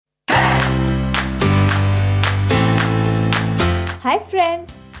Hi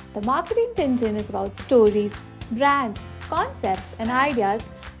friends! The Marketing Tintin is about stories, brands, concepts, and ideas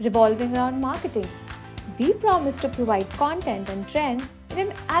revolving around marketing. We promise to provide content and trends in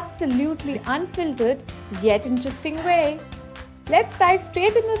an absolutely unfiltered yet interesting way. Let's dive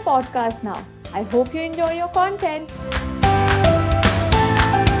straight into the podcast now. I hope you enjoy your content.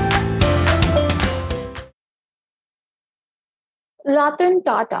 Ratan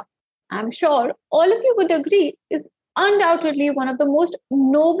Tata, I'm sure all of you would agree, is undoubtedly one of the most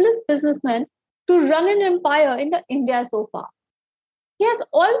noblest businessmen to run an empire in the India so far. He has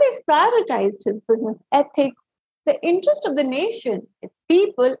always prioritized his business ethics, the interest of the nation, its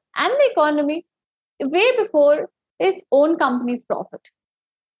people, and the economy way before his own company's profit.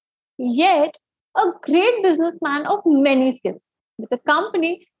 Yet, a great businessman of many skills, with a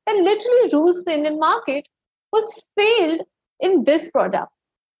company that literally rules the Indian market, was failed in this product,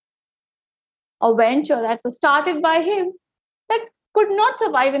 a venture that was started by him that could not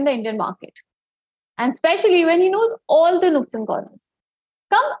survive in the Indian market, and especially when he knows all the nooks and corners.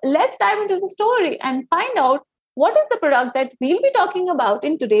 Come, let's dive into the story and find out what is the product that we'll be talking about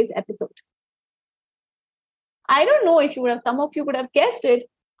in today's episode. I don't know if some of you would have guessed it.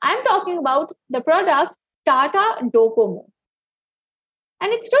 I'm talking about the product Tata Docomo.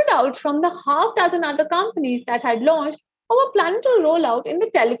 And it stood out from the half dozen other companies that had launched or were planning to roll out in the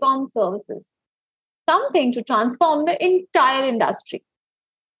telecom services, something to transform the entire industry.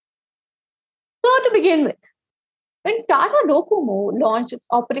 So, to begin with, when Tata Docomo launched its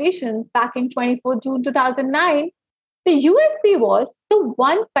operations back in 24 June 2009, the USP was the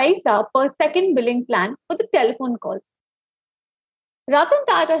 1 paisa per second billing plan for the telephone calls. Ratan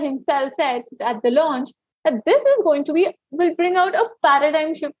Tata himself said at the launch that this is going to will bring out a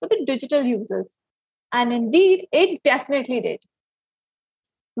paradigm shift for the digital users. And indeed, it definitely did.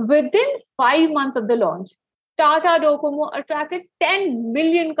 Within 5 months of the launch, Tata Docomo attracted 10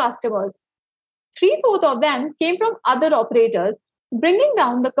 million customers. Three-fourths of them came from other operators, bringing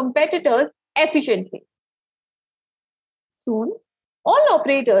down the competitors efficiently. Soon, all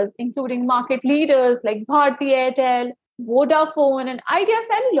operators, including market leaders like Bharti Airtel, Vodafone, and Idea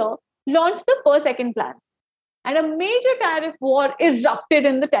Cellular, launched the per second plans. And a major tariff war erupted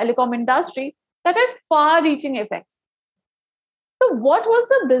in the telecom industry that had far reaching effects. So, what was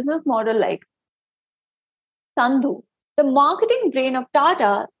the business model like? Sandhu, the marketing brain of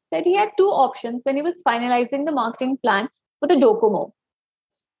Tata, said he had two options when he was finalizing the marketing plan for the Docomo.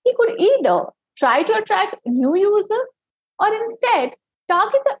 He could either try to attract new users or instead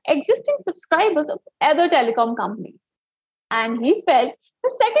target the existing subscribers of other telecom companies. And he felt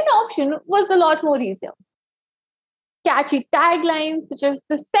the second option was a lot more easier. Catchy taglines such as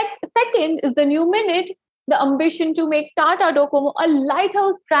the second is the new minute, the ambition to make Tata Docomo a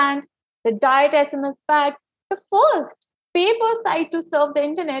lighthouse brand, the diet SMS pack, the first paper site to serve the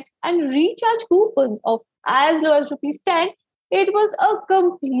internet and recharge coupons of as low as rupees 10, it was a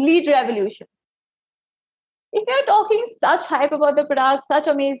complete revolution. If you're talking such hype about the product, such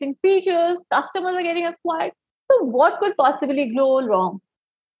amazing features, customers are getting acquired, so what could possibly go wrong?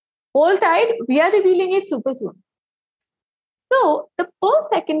 Hold tight, we are revealing it super soon. So, the per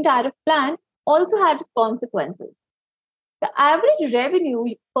second tariff plan also had consequences. The average revenue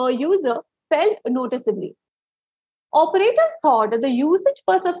per user fell noticeably. Operators thought that the usage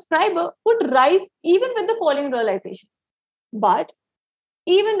per subscriber would rise even with the falling realization. But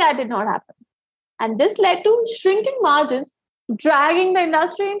even that did not happen. And this led to shrinking margins, dragging the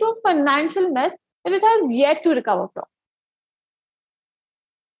industry into a financial mess that it has yet to recover from.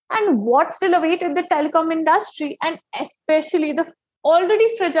 And what still awaited the telecom industry, and especially the already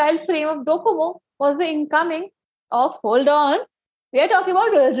fragile frame of Docomo, was the incoming of, hold on, we are talking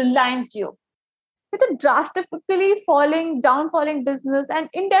about Reliance Jio. With a drastically downfalling business and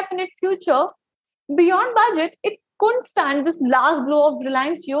indefinite future, beyond budget, it couldn't stand this last blow of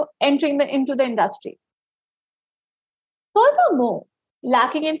Reliance Jio entering into the industry. Furthermore,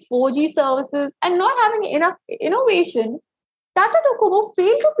 lacking in 4G services and not having enough innovation, Tata Docomo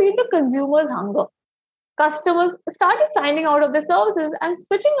failed to feed the consumers' hunger. Customers started signing out of the services and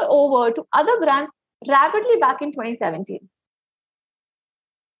switching over to other brands rapidly back in 2017.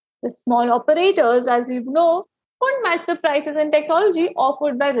 The small operators, as we know, couldn't match the prices and technology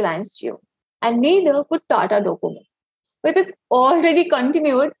offered by Reliance Jio, and neither could Tata Docomo, with its already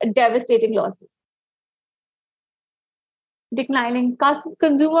continued devastating losses. Declining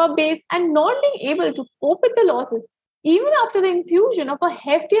consumer base and not being able to cope with the losses, even after the infusion of a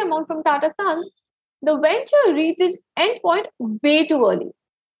hefty amount from Tata Sons, the venture reached its endpoint way too early.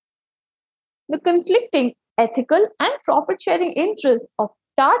 The conflicting ethical and profit sharing interests of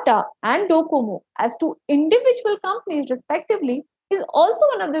Tata and Docomo as two individual companies, respectively, is also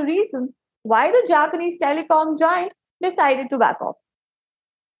one of the reasons why the Japanese telecom giant decided to back off.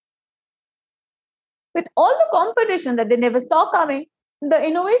 With all the competition that they never saw coming, the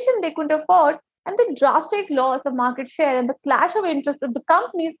innovation they couldn't afford, and the drastic loss of market share and the clash of interests of the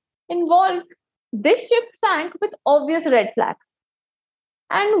companies involved, this ship sank with obvious red flags.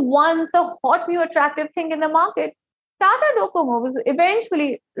 And once a hot new attractive thing in the market, Tata Docomo was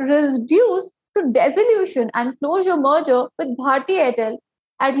eventually reduced to dissolution and closure merger with Bharti Airtel,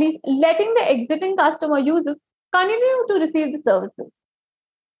 at least letting the exiting customer users continue to receive the services.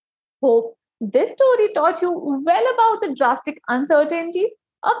 Hope this story taught you well about the drastic uncertainties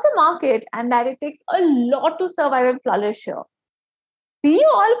of the market and that it takes a lot to survive and flourish here. See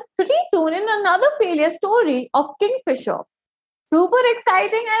you all pretty soon in another failure story of Kingfisher. Super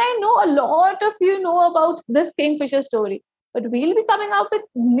exciting, and I know a lot of you know about this Kingfisher story, but we'll be coming up with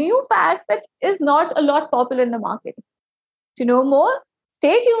new facts that is not a lot popular in the market. To know more,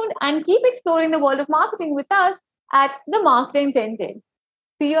 stay tuned and keep exploring the world of marketing with us at the Marketing Tintin.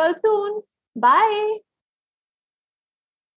 See you all soon. Bye.